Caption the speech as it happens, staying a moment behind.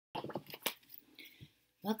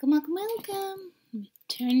Welcome, welcome, welcome. Let me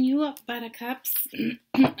turn you up, buttercups.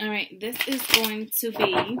 All right, this is going to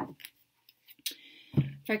be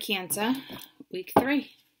for Cancer, week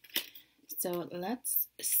 3. So let's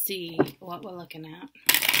see what we're looking at.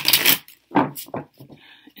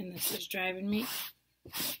 And this is driving me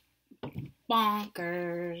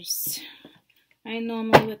bonkers. I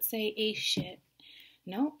normally would say a shit.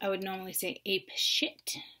 No, I would normally say ape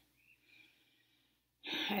shit.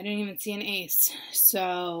 I didn't even see an ace.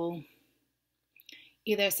 So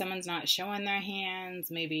either someone's not showing their hands,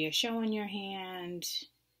 maybe you're showing your hand,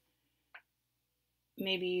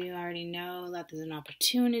 maybe you already know that there's an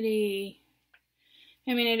opportunity.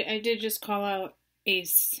 I mean, I did just call out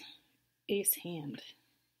ace hand.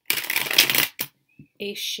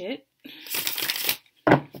 Ace shit.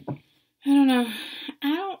 I don't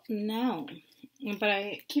know. But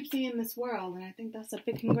I keep seeing this world, and I think that's a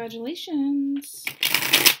big congratulations.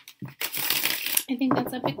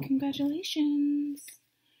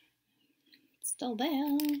 Still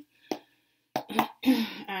there.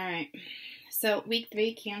 Alright. So, week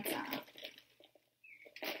 3, Cancer.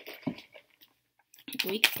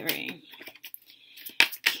 Week 3.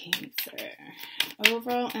 Cancer.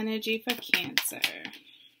 Overall energy for Cancer.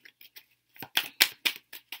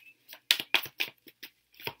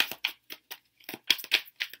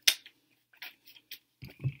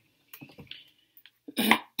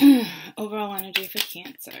 Overall energy for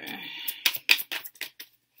Cancer.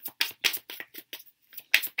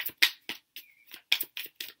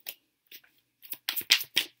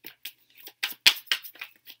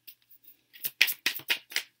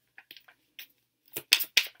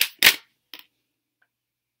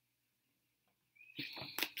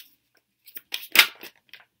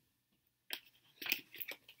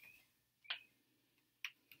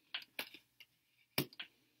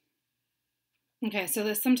 Okay, so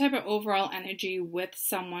there's some type of overall energy with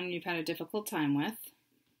someone you've had a difficult time with.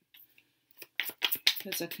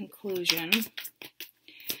 There's a conclusion.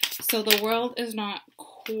 So the world is not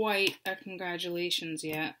quite a congratulations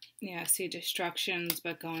yet. Yeah, I see destructions,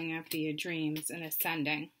 but going after your dreams and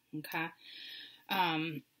ascending, okay?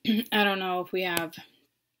 I don't know if we have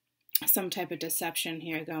some type of deception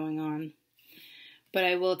here going on. But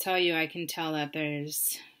I will tell you, I can tell that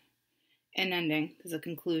there's an ending. There's a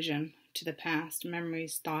conclusion to the past,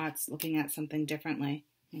 memories, thoughts, looking at something differently,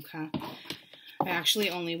 okay? I actually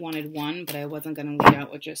only wanted one, but I wasn't going to lead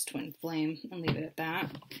out with just twin flame and leave it at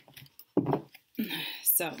that.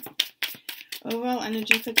 So, overall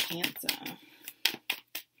energy for Cancer.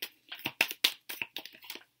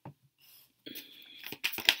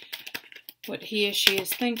 What he or she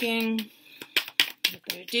is thinking, what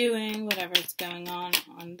they're doing, whatever's going on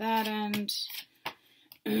that end.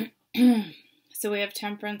 So we have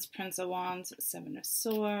Temperance, Prince of Wands, 7 of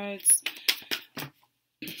Swords.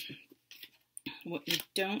 What you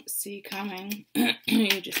don't see coming.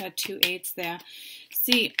 You just had 2 8s there.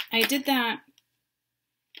 See, I did that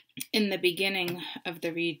in the beginning of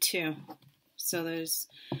the read too. So there's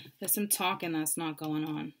some talking that's not going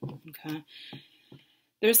on. Okay.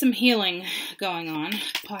 There's some healing going on.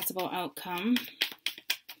 Possible outcome.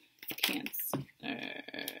 Cancer.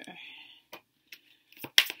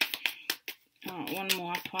 One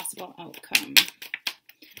more possible outcome.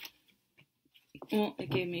 Well, it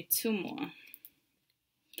gave me 2 more.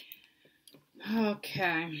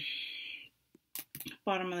 Okay.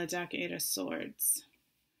 Bottom of the deck, 8 of Swords.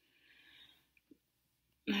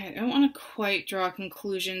 I don't want to quite draw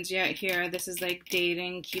conclusions yet here. This is like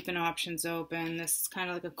dating, keeping options open. This is kind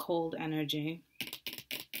of like a cold energy.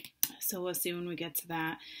 So we'll see when we get to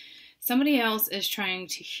that. Somebody else is trying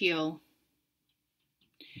to heal.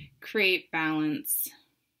 Create balance.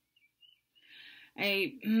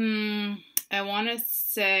 I want to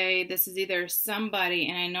say this is either somebody,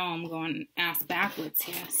 and I know I'm going ass backwards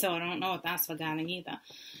here, so I don't know if that's forgotten either.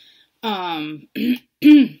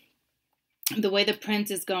 The way the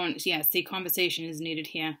prince is going, yeah, see, conversation is needed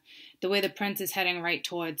here. The way the prince is heading right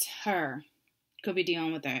towards her, could be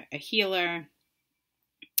dealing with a healer,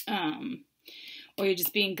 or you're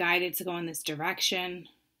just being guided to go in this direction.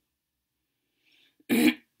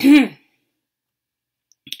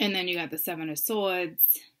 And then you got the 7 of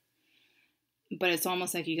Swords, but it's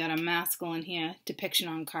almost like you got a masculine here, depiction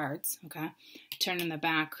on cards, okay? Turning the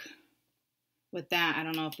back with that. I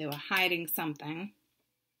don't know if they were hiding something.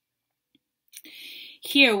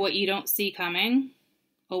 Here, what you don't see coming,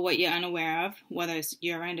 or what you're unaware of, whether it's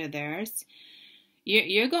your end or theirs,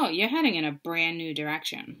 you're heading in a brand new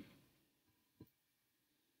direction.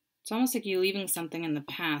 It's almost like you're leaving something in the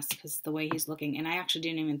past because the way he's looking, and I actually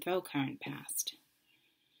didn't even throw current past.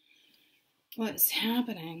 What's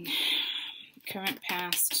happening? Current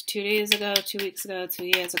past, 2 days ago, 2 weeks ago, 2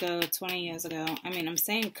 years ago, 20 years ago. I mean, I'm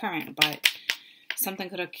saying current, but something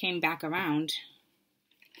could have came back around,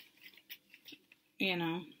 you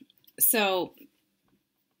know. So,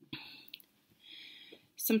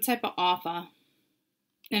 some type of offer.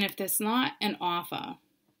 And if there's not an offer,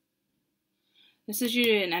 this is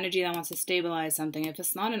usually an energy that wants to stabilize something. If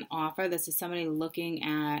it's not an offer, this is somebody looking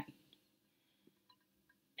at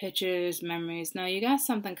pictures, memories. No, you got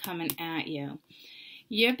something coming at you.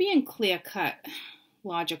 You're being clear-cut,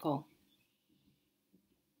 logical.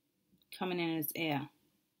 Coming in as air.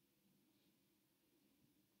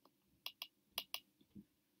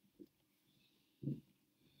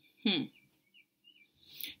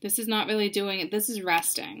 This is not really doing it. This is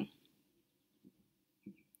resting.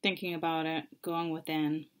 Thinking about it. Going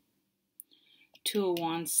within. 2 of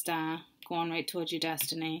Wands star. Going right towards your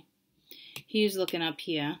destiny. He's looking up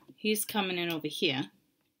here. He's coming in over here.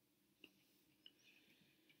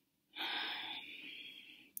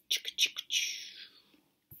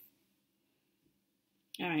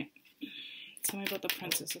 Alright. Tell me about the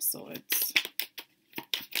Princess of Swords.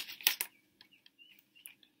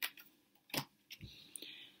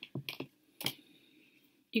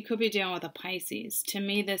 You could be dealing with a Pisces. To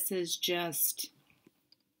me, this is just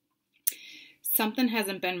something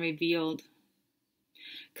hasn't been revealed.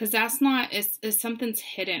 Because that's not, it's something's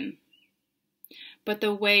hidden. But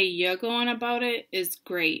the way you're going about it is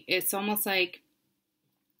great. It's almost like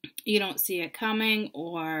you don't see it coming,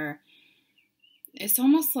 or it's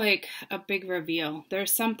almost like a big reveal.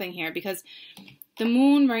 There's something here because the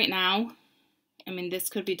moon right now, I mean, this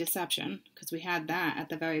could be deception because we had that at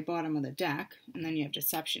the very bottom of the deck. And then you have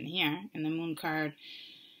deception here. And the moon card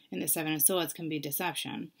and the Seven of Swords can be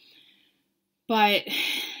deception. But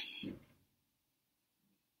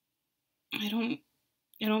I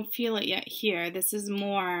don't feel it yet here. This is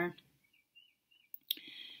more,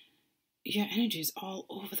 your energy is all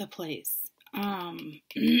over the place.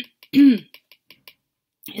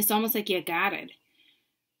 It's almost like you're guarded.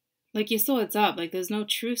 Like your sword's up. Like there's no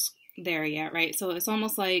truce there yet, right? So it's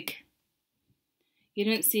almost like you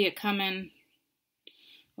didn't see it coming,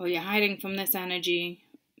 or you're hiding from this energy.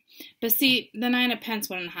 But see, the Nine of Pentacles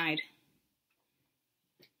wouldn't hide.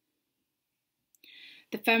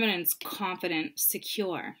 The feminine's confident,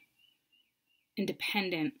 secure,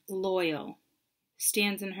 independent, loyal,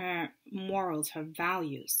 stands in her morals, her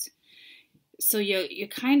values. So you're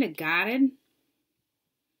kind of guarded.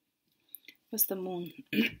 What's the moon?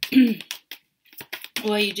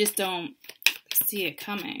 Well, you just don't see it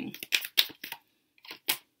coming.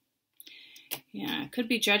 Yeah, it could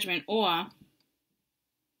be judgment, or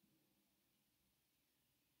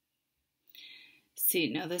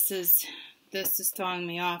see, no, this is throwing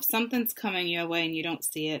me off. Something's coming your way and you don't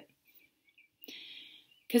see it.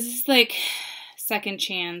 Because it's like second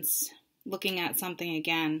chance, looking at something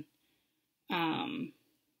again.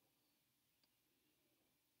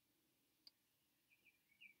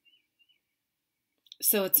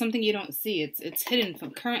 So it's something you don't see. It's hidden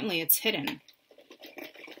from currently. It's hidden.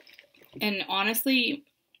 And honestly,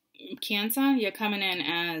 Cancer, you're coming in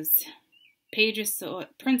as Page of Swords,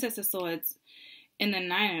 Princess of Swords, and the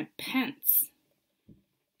Nine of Pentacles.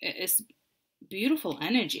 It's beautiful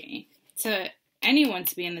energy. To anyone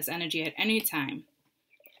to be in this energy at any time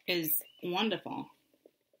is wonderful.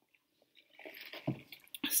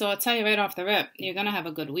 So I'll tell you right off the rip, you're gonna have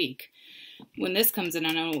a good week. When this comes in,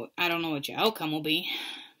 I don't know what your outcome will be,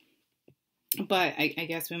 but I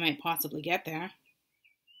guess we might possibly get there.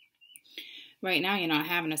 Right now, you're not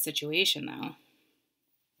having a situation, though.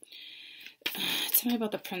 Tell me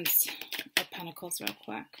about the Prince of Pentacles real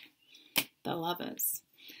quick. The Lovers.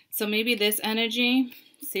 So maybe this energy,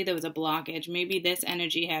 see there was a blockage. Maybe this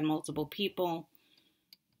energy had multiple people.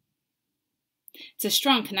 It's a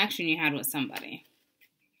strong connection you had with somebody.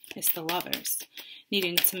 It's the Lovers.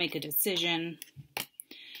 Needing to make a decision.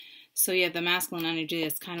 So yeah, the masculine energy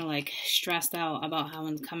is kind of like stressed out about how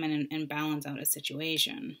to come in and balance out a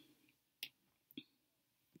situation.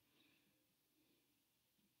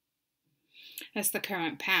 That's the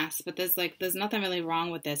current past, but there's nothing really wrong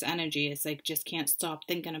with this energy. It's like just can't stop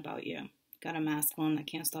thinking about you. Got a masculine that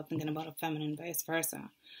can't stop thinking about a feminine, vice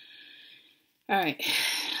versa. All right,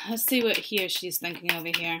 let's see what he or she's thinking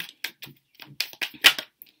over here.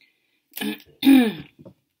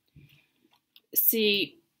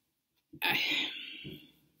 See,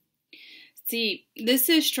 this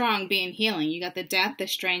is strong being healing. You got the Death, the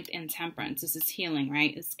Strength, and Temperance. This is healing,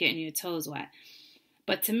 right? It's getting your toes wet.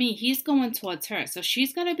 But to me, he's going towards her. So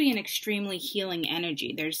she's got to be an extremely healing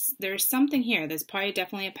energy. There's something here. There's probably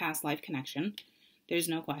definitely a past life connection. There's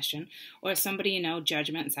no question. Or somebody,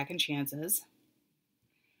 judgment and second chances.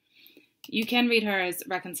 You can read her as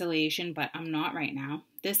reconciliation, but I'm not right now.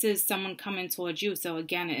 This is someone coming towards you. So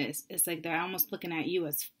again, it's like they're almost looking at you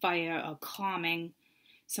as fire or calming.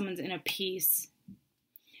 Someone's in a peace.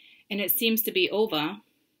 And it seems to be over,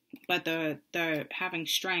 but they're having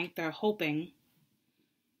strength. They're hoping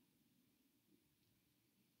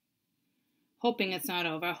it's not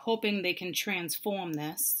over. Hoping they can transform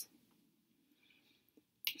this.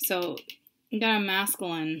 So you got a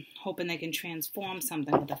masculine hoping they can transform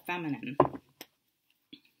something with a feminine.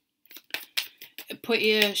 Put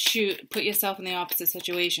yourself in the opposite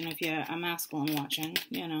situation if you're a masculine watching,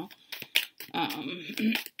 you know.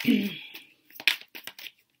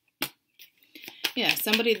 Yeah,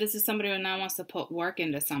 this is somebody who now wants to put work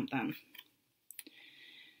into something.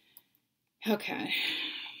 Okay.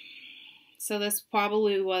 So this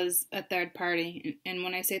probably was a third party. And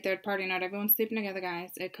when I say third party, not everyone's sleeping together,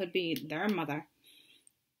 guys. It could be their mother,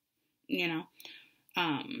 you know,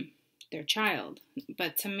 their child.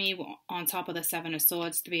 But to me, on top of the 7 of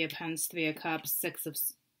Swords, 3 of Pens, 3 of Cups, 6 of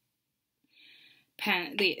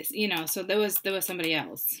Pen, you know, so there was somebody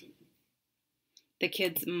else. The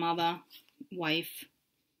kid's mother, wife.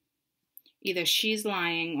 Either she's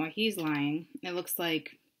lying or he's lying. It looks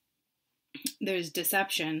like there's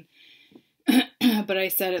deception. But I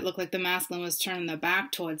said it looked like the masculine was turning their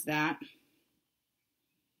back towards that.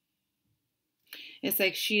 It's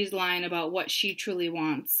like she's lying about what she truly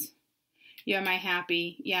wants. You're my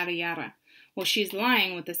happy, yada yada. Well, she's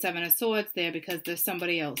lying with the 7 of Swords there because there's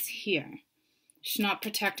somebody else here. She's not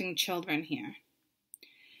protecting children here.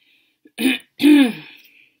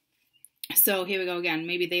 So here we go again.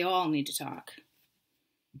 Maybe they all need to talk.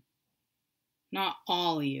 Not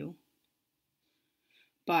all of you.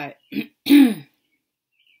 But,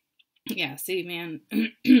 yeah, see, man,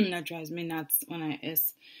 that drives me nuts when I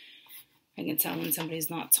can tell when somebody's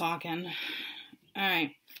not talking. All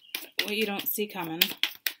right, what you don't see coming.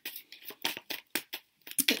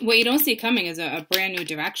 What you don't see coming is a brand new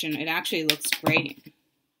direction. It actually looks great.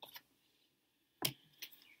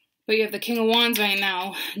 But you have the King of Wands right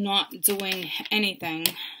now not doing anything.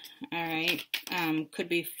 All right. Could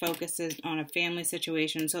be focuses on a family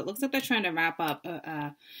situation. So it looks like they're trying to wrap up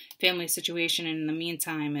a family situation. And in the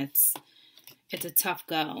meantime, it's a tough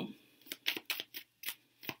go.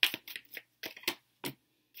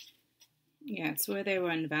 Yeah, it's where they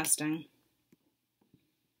were investing.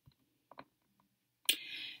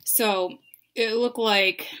 So it looked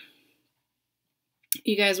like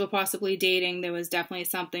you guys were possibly dating. There was definitely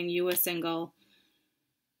something. You were single.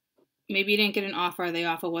 Maybe you didn't get an offer. The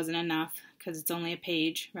offer wasn't enough because it's only a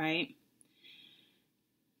page, right?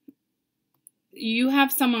 You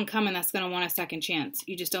have someone coming that's going to want a second chance.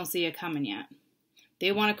 You just don't see it coming yet.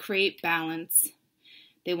 They want to create balance.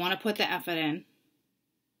 They want to put the effort in.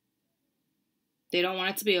 They don't want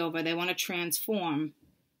it to be over. They want to transform.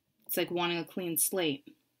 It's like wanting a clean slate.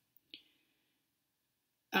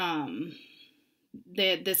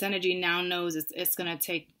 This energy now knows it's going to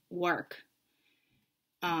take work.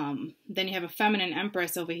 Then you have a feminine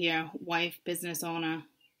empress over here, wife, business owner,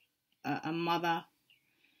 a mother,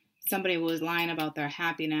 somebody who was lying about their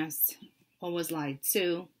happiness or was lied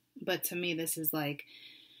to. But to me, this is like,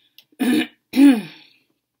 it's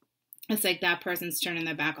like that person's turning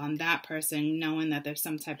their back on that person, knowing that there's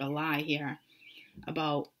some type of lie here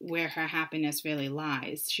about where her happiness really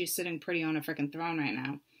lies. She's sitting pretty on a freaking throne right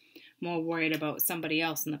now, more worried about somebody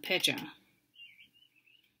else in the picture.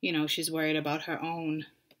 You know, she's worried about her own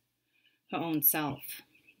self.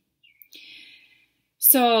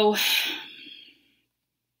 So,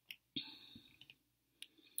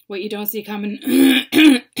 what you don't see coming,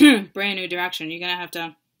 brand new direction. You're going to have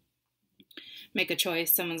to make a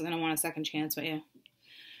choice. Someone's going to want a second chance with you.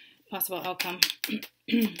 Possible outcome.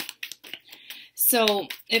 So,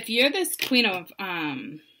 if you're this Queen of,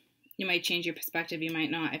 you might change your perspective, you might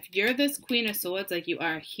not. If you're this Queen of Swords like you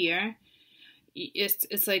are here,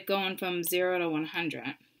 it's like going from 0 to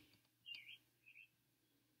 100.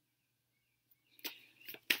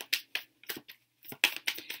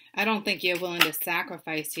 I don't think you're willing to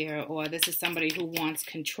sacrifice here, or this is somebody who wants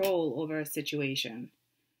control over a situation.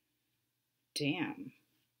 Damn.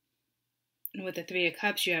 And with the 3 of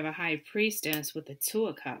Cups, you have a High Priestess with the 2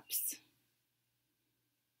 of Cups.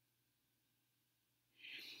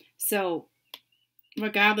 So,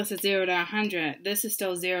 regardless of 0 to 100, this is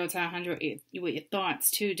still 0 to 100 with your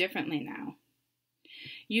thoughts too differently now.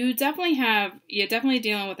 You're definitely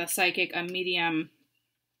dealing with a psychic, a medium,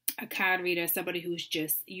 a card reader, somebody who's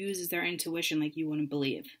just uses their intuition like you wouldn't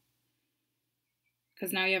believe.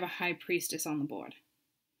 Because now you have a High Priestess on the board.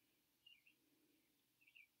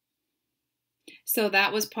 So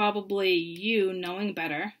that was probably you knowing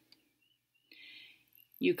better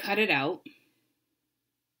You cut it out.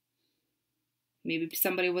 Maybe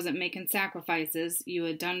somebody wasn't making sacrifices. You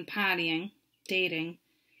had done partying, dating.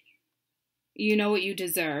 You know what you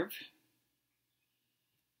deserve.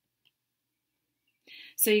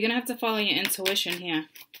 So you're going to have to follow your intuition here.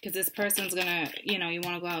 Because this person's going to, you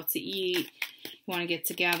want to go out to eat. You want to get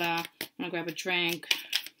together. You want to grab a drink.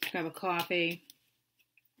 Grab a coffee.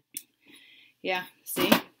 Yeah,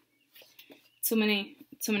 see? Too many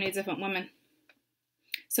different women.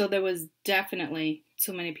 So there was definitely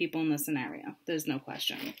too many people in this scenario. There's no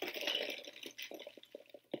question.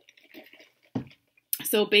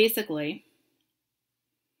 So basically,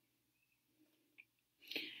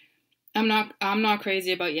 I'm not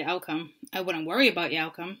crazy about your outcome. I wouldn't worry about your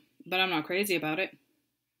outcome, but I'm not crazy about it.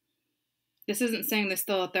 This isn't saying there's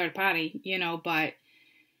still a third party, but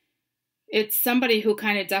it's somebody who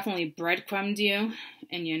kind of definitely breadcrumbed you,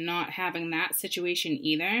 and you're not having that situation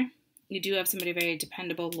either. You do have somebody very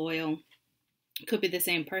dependable, loyal. Could be the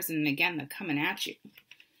same person, and again, they're coming at you.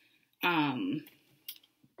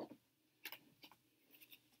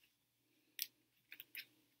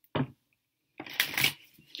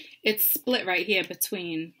 It's split right here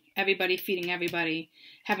between everybody feeding everybody,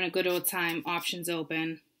 having a good old time, options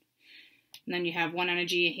open. And then you have one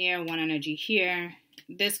energy here, one energy here.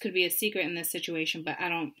 This could be a secret in this situation, but I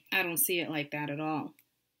don't see it like that at all.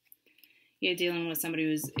 You're dealing with somebody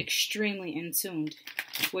who's extremely in tune,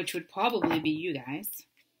 which would probably be you guys.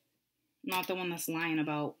 Not the one that's lying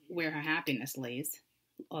about where her happiness lays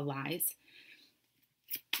or lies.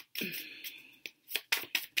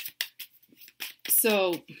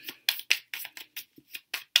 So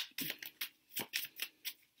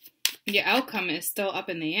your outcome is still up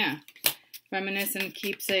in the air. Reminiscent,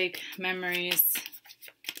 keepsake, memories,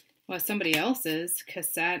 or somebody else's,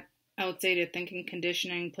 cassette, outdated thinking,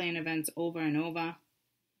 conditioning, playing events over and over.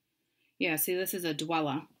 Yeah, see, this is a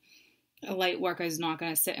dweller. A light worker is not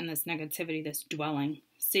going to sit in this negativity, this dwelling.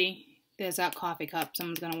 See, there's that coffee cup.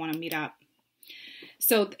 Someone's going to want to meet up.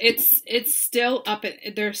 So it's still up.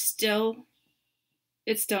 It's still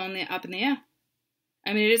up in the air.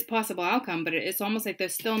 I mean, it is possible outcome, but it's almost like they're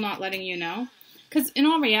still not letting you know. Because in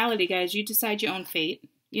all reality, guys, you decide your own fate.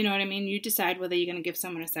 You know what I mean? You decide whether you're going to give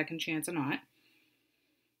someone a second chance or not.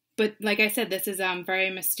 But like I said, this is very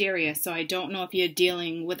mysterious, so I don't know if you're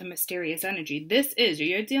dealing with a mysterious energy.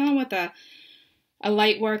 You're dealing with a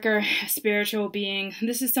light worker, a spiritual being.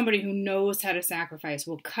 This is somebody who knows how to sacrifice,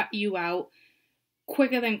 will cut you out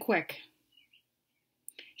quicker than quick.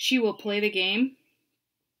 She will play the game,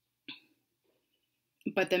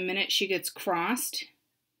 but the minute she gets crossed,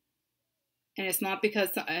 and it's not because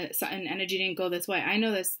an energy didn't go this way. I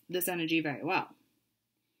know this energy very well.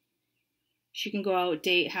 She can go out,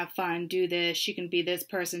 date, have fun, do this. She can be this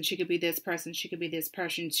person. She could be this person. She could be this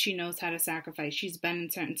person. She knows how to sacrifice. She's been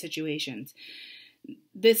in certain situations.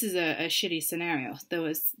 This is a shitty scenario. There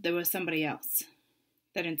was somebody else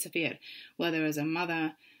that interfered, whether it was a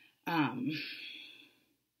mother, a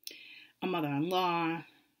mother-in-law,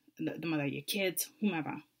 the mother of your kids,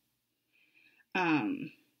 whomever.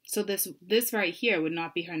 So this right here would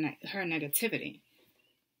not be her negativity.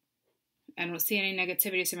 I don't see any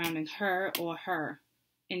negativity surrounding her or her.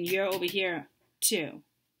 And you're over here too.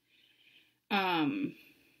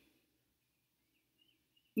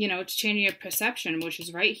 It's changing your perception, which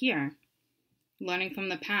is right here. Learning from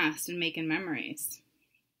the past and making memories.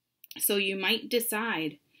 So you might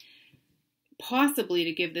decide possibly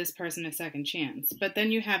to give this person a second chance. But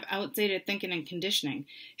then you have outdated thinking and conditioning.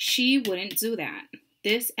 She wouldn't do that.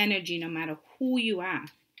 This energy, no matter who you are,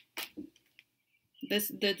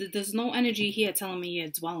 there's no energy here telling me you're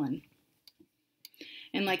dwelling.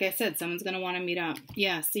 And like I said, someone's going to want to meet up.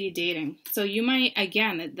 Yeah, see, dating. So you might,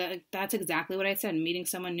 again, that's exactly what I said. Meeting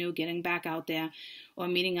someone new, getting back out there, or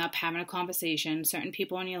meeting up, having a conversation. Certain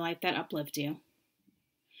people in your life that uplift you.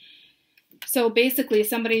 So basically,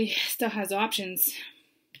 somebody still has options.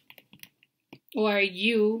 Or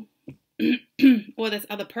you, or this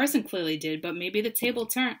other person clearly did. But maybe the table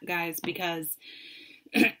turned, guys, because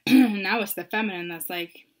now it's the feminine that's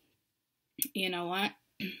like, you know what?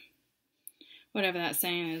 Whatever that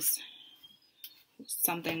saying is,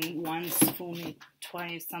 something once, fool me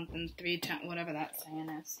twice, something 3 times, whatever that saying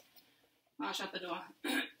is. I'll shut the door.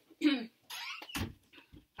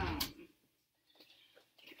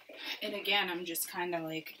 And again, I'm just kind of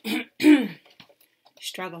like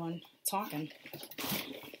struggling, talking.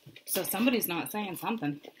 So somebody's not saying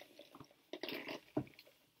something.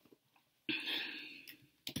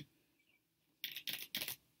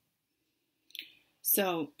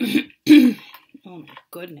 So, oh my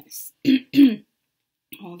goodness.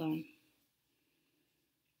 Hold on.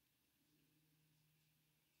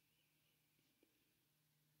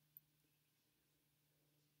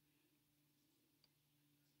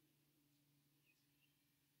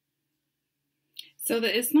 So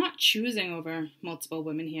that it's not choosing over multiple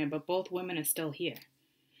women here, but both women are still here.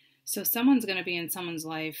 So someone's going to be in someone's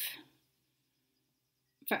life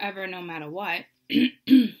forever, no matter what,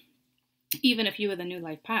 even if you were the new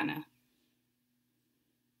life partner.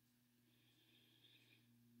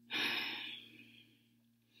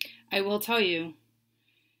 I will tell you,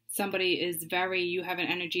 somebody is very, you have an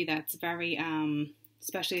energy that's very,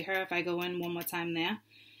 especially her, if I go in one more time there,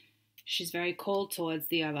 she's very cold towards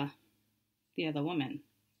the other woman.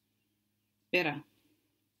 Bitter.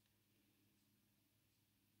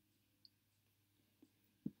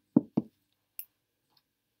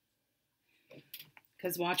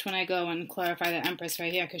 Because watch when I go and clarify the Empress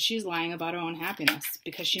right here, because she's lying about her own happiness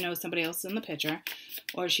because she knows somebody else is in the picture,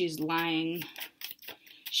 or she's lying.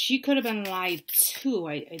 She could have been lied to.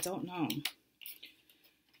 I don't know.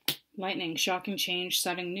 Lightning, shocking change,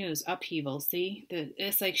 sudden news, upheaval. See,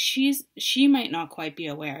 it's like she might not quite be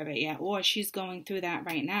aware of it yet, or she's going through that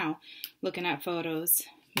right now, looking at photos,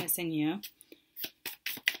 missing you.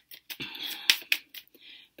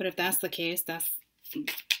 But if that's the case, that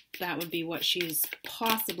would be what she's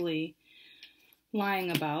possibly lying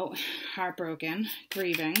about, heartbroken,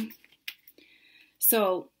 grieving.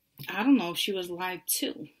 So I don't know if she was lied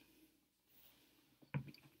to.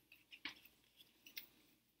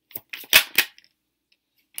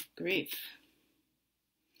 Grief.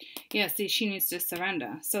 Yeah, see, she needs to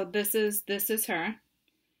surrender. So this is her.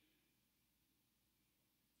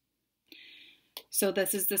 So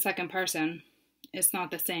this is the second person. It's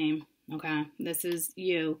not the same, okay? This is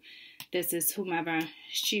you. This is whomever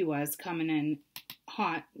she was coming in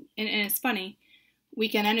hot. And it's funny,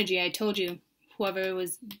 weekend energy, I told you, whoever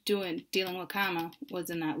was dealing with karma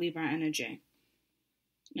was in that Libra energy.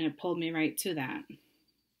 And it pulled me right to that.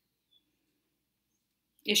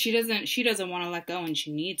 If she doesn't want to let go, and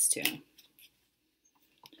she needs to.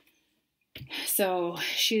 So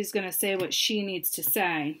she's going to say what she needs to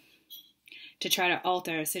say to try to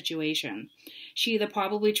alter a situation. She either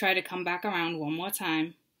probably tried to come back around one more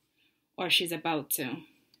time, or she's about to.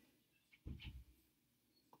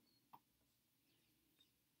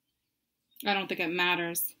 I don't think it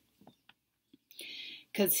matters.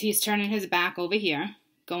 Because he's turning his back over here,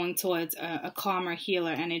 going towards a calmer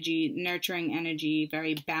healer energy, nurturing energy,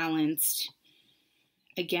 very balanced.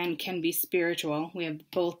 Again, can be spiritual. We have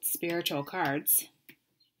both spiritual cards.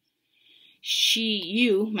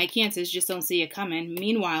 You, my Cancers, just don't see it coming.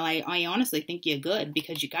 Meanwhile, I honestly think you're good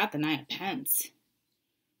because you got the Nine of Pentacles.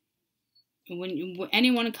 When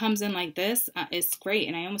anyone comes in like this, it's great.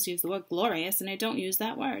 And I almost use the word glorious, and I don't use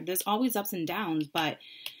that word. There's always ups and downs, but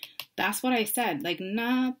that's what I said. Like,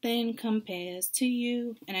 nothing compares to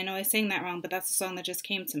you. And I know I sang that wrong, but that's the song that just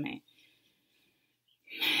came to me.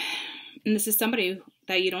 And this is somebody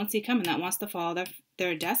that you don't see coming, that wants to follow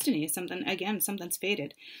their destiny. Something's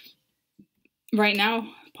fated. Right now,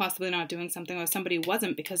 possibly not doing something, or somebody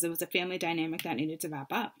wasn't because it was a family dynamic that needed to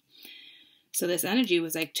wrap up. So this energy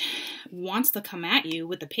was like, wants to come at you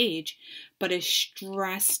with the Page, but is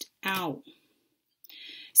stressed out.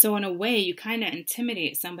 So in a way, you kind of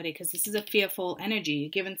intimidate somebody because this is a fearful energy. You're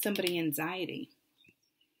giving somebody anxiety.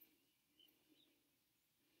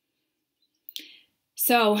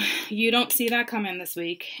 So you don't see that coming this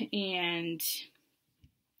week. And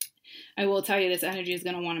I will tell you, this energy is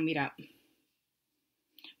going to want to meet up.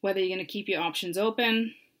 Whether you're going to keep your options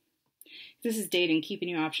open. This is dating, keeping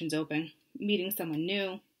your options open. Meeting someone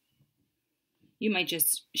new. You might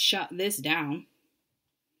just shut this down.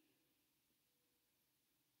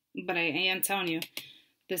 But I am telling you,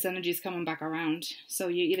 this energy is coming back around. So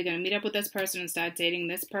you're either going to meet up with this person and start dating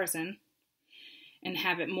this person and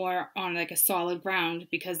have it more on like a solid ground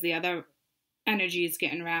because the other energy is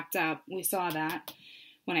getting wrapped up. We saw that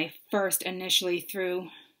when I first initially threw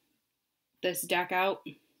this deck out.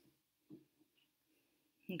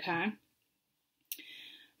 Okay.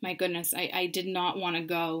 My goodness, I did not want to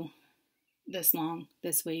go this long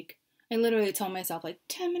this week. I literally told myself like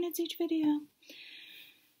 10 minutes each video.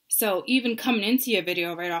 So even coming into your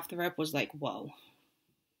video right off the rip was like, whoa.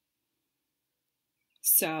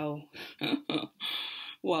 So,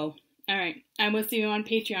 whoa. All right. I will see you on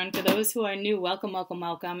Patreon. For those who are new, welcome, welcome,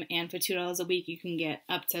 welcome. And for $2 a week, you can get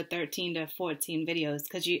up to 13 to 14 videos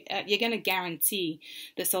because you're going to guarantee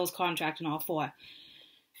the soul's contract in all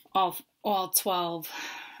 12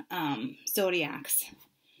 Zodiacs.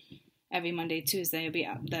 Every Monday, Tuesday will be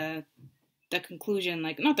up. The conclusion,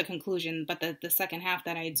 like not the conclusion, but the second half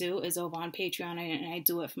that I do is over on Patreon, and I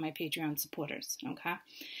do it for my Patreon supporters, okay?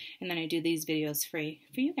 And then I do these videos free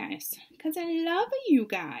for you guys, because I love you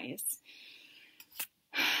guys.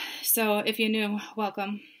 So if you're new,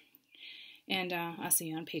 welcome, and I'll see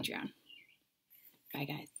you on Patreon. Bye,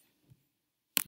 guys.